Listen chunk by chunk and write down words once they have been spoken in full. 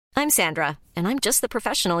I'm Sandra, and I'm just the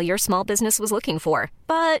professional your small business was looking for.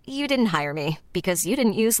 But you didn't hire me because you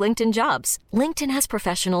didn't use LinkedIn Jobs. LinkedIn has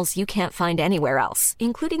professionals you can't find anywhere else,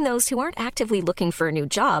 including those who aren't actively looking for a new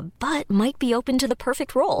job, but might be open to the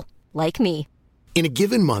perfect role, like me. In a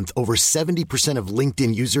given month, over 70% of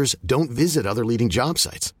LinkedIn users don't visit other leading job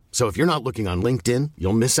sites. So if you're not looking on LinkedIn,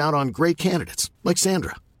 you'll miss out on great candidates like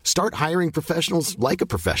Sandra. Start hiring professionals like a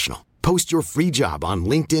professional. Post your free job on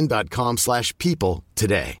linkedin.com/people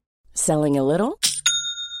today. Selling a little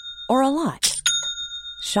or a lot?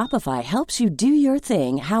 Shopify helps you do your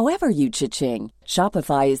thing however you cha-ching.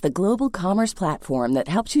 Shopify is the global commerce platform that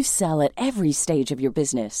helps you sell at every stage of your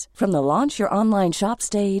business. From the launch your online shop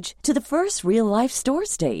stage to the first real-life store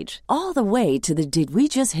stage, all the way to the did we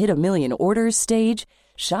just hit a million orders stage.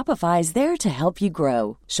 Shopify is there to help you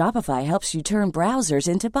grow. Shopify helps you turn browsers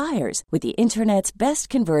into buyers with the internet's best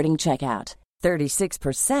converting checkout.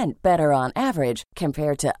 36% better on average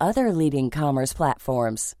compared to other leading commerce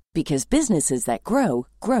platforms. Because businesses that grow,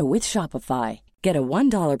 grow with Shopify. Get a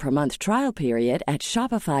 $1 per month trial period at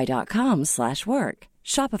shopify.com/work.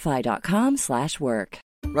 Shopify.com/work.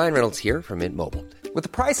 Ryan Reynolds here from Mint Mobile. With the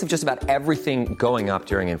price of just about everything going up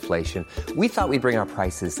during inflation, we thought we'd bring our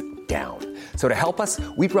prices down. So to help us,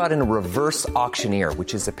 we brought in a reverse auctioneer,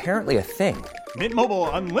 which is apparently a thing. Mint Mobile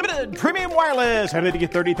Unlimited Premium Wireless. How to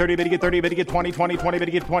get 30, 30, bit to get 30, bit to get 20, 20, 20, bit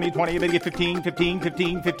to get 20, 20, bit to get 15, 15,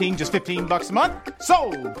 15, 15, just $15 a month?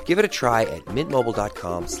 Sold! Give it a try at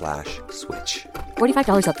mintmobile.com/switch.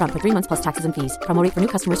 $45 up front for 3 months plus taxes and fees. Promo rate for new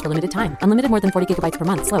customers for limited time. Unlimited more than 40 gigabytes per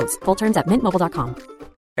month. Slows full terms at mintmobile.com.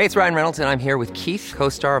 Hey, it's Ryan Reynolds, and I'm here with Keith,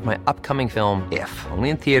 co-star of my upcoming film, If,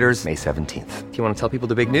 only in theaters May 17th. Do you want to tell people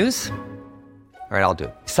the big news? All right, I'll do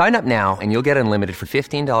it. Sign up now and you'll get unlimited for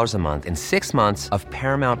 $15 a month and 6 months of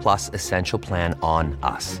Paramount Plus Essential Plan on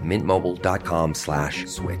us.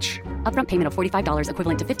 mintmobile.com/switch. Upfront payment of $45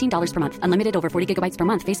 equivalent to $15 per month. Unlimited over 40 gigabytes per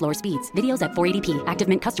month. Face lower speeds. Videos at 480p. Active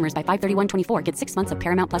Mint customers by 531.24 get 6 months of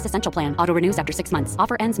Paramount Plus Essential Plan. Auto renews after 6 months.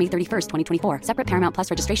 Offer ends May 31st, 2024. Separate Paramount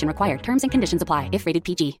Plus registration required. Terms and conditions apply if rated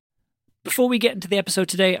PG. Before we get into the episode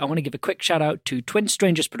today, I want to give a quick shout out to Twin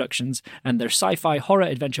Strangers Productions and their sci-fi horror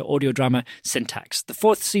adventure audio drama Syntax, the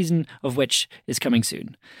 4th season of which is coming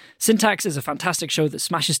soon. Syntax is a fantastic show that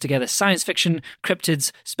smashes together science fiction,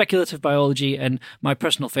 cryptids, speculative biology, and my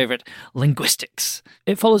personal favourite, linguistics.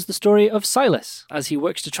 It follows the story of Silas as he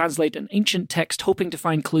works to translate an ancient text, hoping to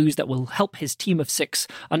find clues that will help his team of 6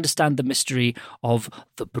 understand the mystery of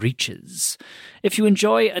the breaches. If you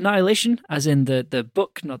enjoy Annihilation, as in the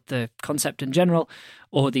book, not the concept in general,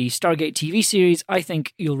 or the Stargate TV series, I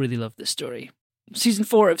think you'll really love this story. Season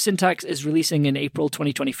 4 of Syntax is releasing in April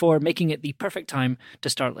 2024, making it the perfect time to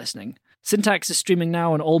start listening. Syntax is streaming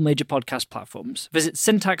now on all major podcast platforms. Visit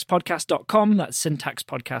syntaxpodcast.com, that's Syntax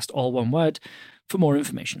Podcast, all one word, for more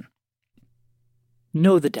information.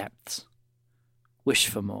 Know the depths. Wish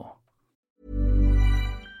for more.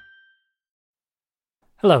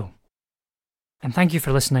 Hello, and thank you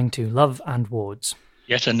for listening to Love and Wards.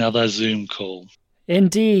 Yet another Zoom call.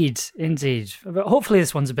 Indeed. But hopefully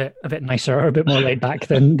this one's a bit nicer or a bit more laid back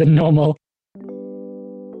than normal.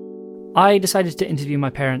 I decided to interview my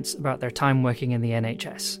parents about their time working in the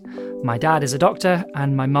NHS. My dad is a doctor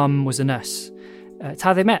and my mum was a nurse. It's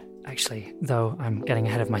how they met, actually, though I'm getting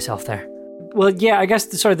ahead of myself there. Well, yeah, I guess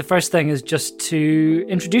the first thing is just to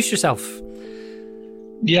introduce yourself.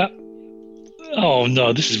 Yeah. Oh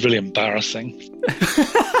no, this is really embarrassing.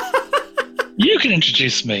 You can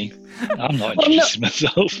introduce me. I'm not introducing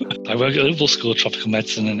myself. I work at Liverpool School of Tropical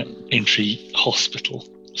Medicine and Aintree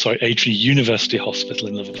University Hospital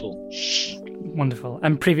in Liverpool. Wonderful.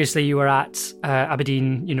 And previously you were at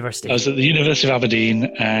Aberdeen University. I was at the University of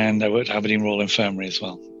Aberdeen and I worked at Aberdeen Royal Infirmary as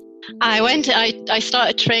well. I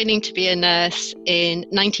started training to be a nurse in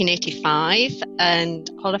 1985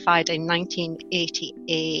 and qualified in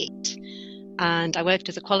 1988. And I worked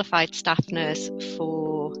as a qualified staff nurse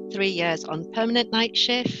for 3 years on permanent night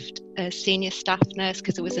shift, as senior staff nurse,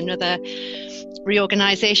 because there was another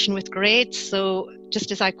reorganisation with grades. So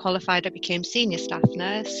just as I qualified, I became senior staff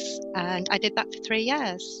nurse, and I did that for 3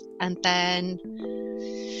 years. And then,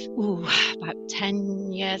 about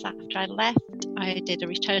 10 years after I left, I did a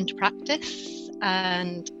return to practice.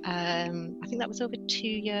 And I think that was over 2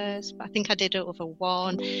 years, but I think I did it over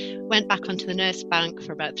 1. Went back onto the nurse bank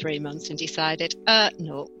for about 3 months and decided,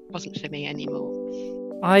 no, it wasn't for me anymore.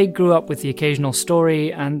 I grew up with the occasional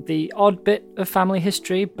story and the odd bit of family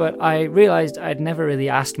history, but I realised I'd never really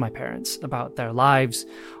asked my parents about their lives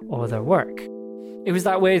or their work. It was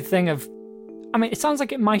that weird thing of, it sounds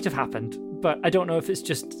like it might have happened, but I don't know if it's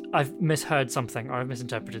just I've misheard something or I've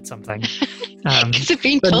misinterpreted something. Because you've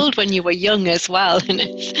been told when you were young as well, and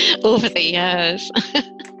it's over the years.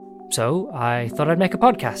 So I thought I'd make a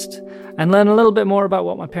podcast and learn a little bit more about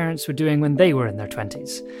what my parents were doing when they were in their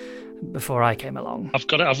 20s, before I came along.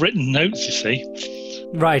 I've written notes, you see.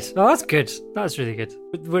 Right. Oh, that's good. That's really good.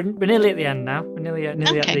 We're nearly at the end now. We're nearly at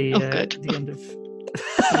the end of...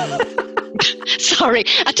 Sorry,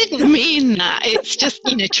 I didn't mean that. It's just,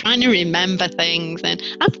 trying to remember things, and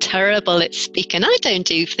I'm terrible at speaking. I don't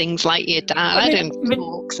do things like your dad. I don't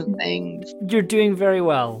talks and things. You're doing very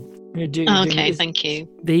well. Okay, thank you.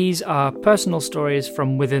 These are personal stories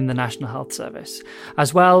from within the National Health Service,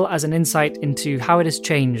 as well as an insight into how it has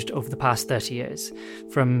changed over the past 30 years,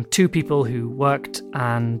 from two people who worked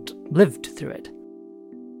and lived through it.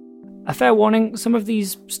 A fair warning, some of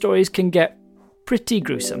these stories can get pretty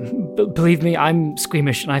gruesome. But believe me, I'm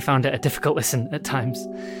squeamish and I found it a difficult listen at times.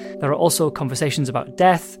 There are also conversations about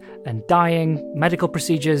death and dying, medical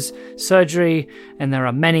procedures, surgery, and there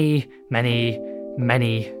are many, many,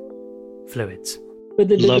 many fluids. But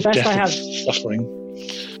the Love, best death, I have... and suffering.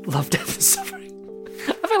 Love, death, and suffering.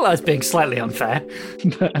 I feel like that's being slightly unfair.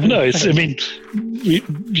 But, no, it's. I mean,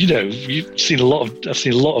 you've seen a lot of. I've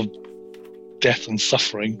seen a lot of death and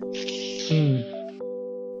suffering.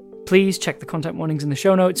 Please check the content warnings in the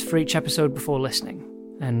show notes for each episode before listening,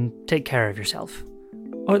 and take care of yourself.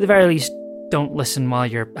 Or at the very least, don't listen while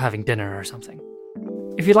you're having dinner or something.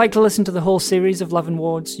 If you'd like to listen to the whole series of Love and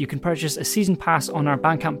Wards, you can purchase a season pass on our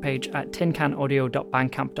Bandcamp page at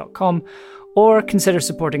tincanaudio.bandcamp.com, or consider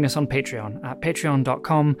supporting us on Patreon at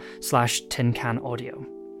patreon.com/tincanaudio.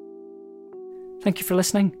 Thank you for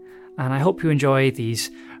listening, and I hope you enjoy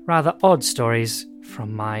these rather odd stories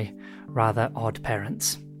from my rather odd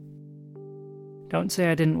parents. Don't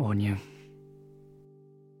say I didn't warn you.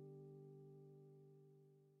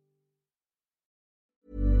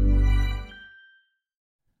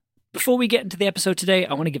 Before we get into the episode today,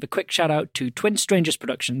 I want to give a quick shout out to Twin Strangers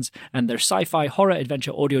Productions and their sci-fi horror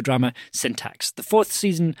adventure audio drama Syntax, the 4th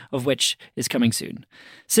season of which is coming soon.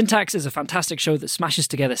 Syntax is a fantastic show that smashes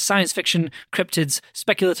together science fiction, cryptids,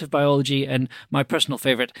 speculative biology, and my personal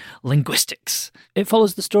favourite, linguistics. It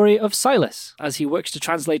follows the story of Silas as he works to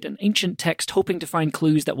translate an ancient text, hoping to find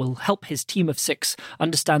clues that will help his team of 6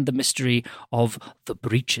 understand the mystery of the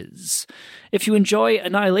breaches. If you enjoy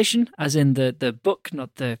Annihilation, as in the book,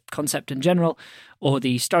 not the concept in general, or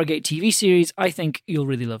the Stargate TV series, I think you'll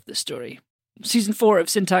really love this story. Season 4 of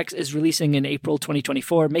Syntax is releasing in April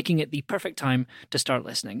 2024, making it the perfect time to start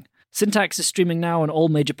listening. Syntax is streaming now on all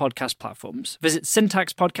major podcast platforms. Visit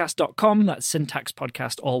syntaxpodcast.com, that's Syntax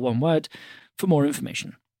Podcast, all one word, for more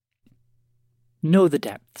information. Know the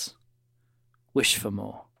depths. Wish for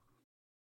more.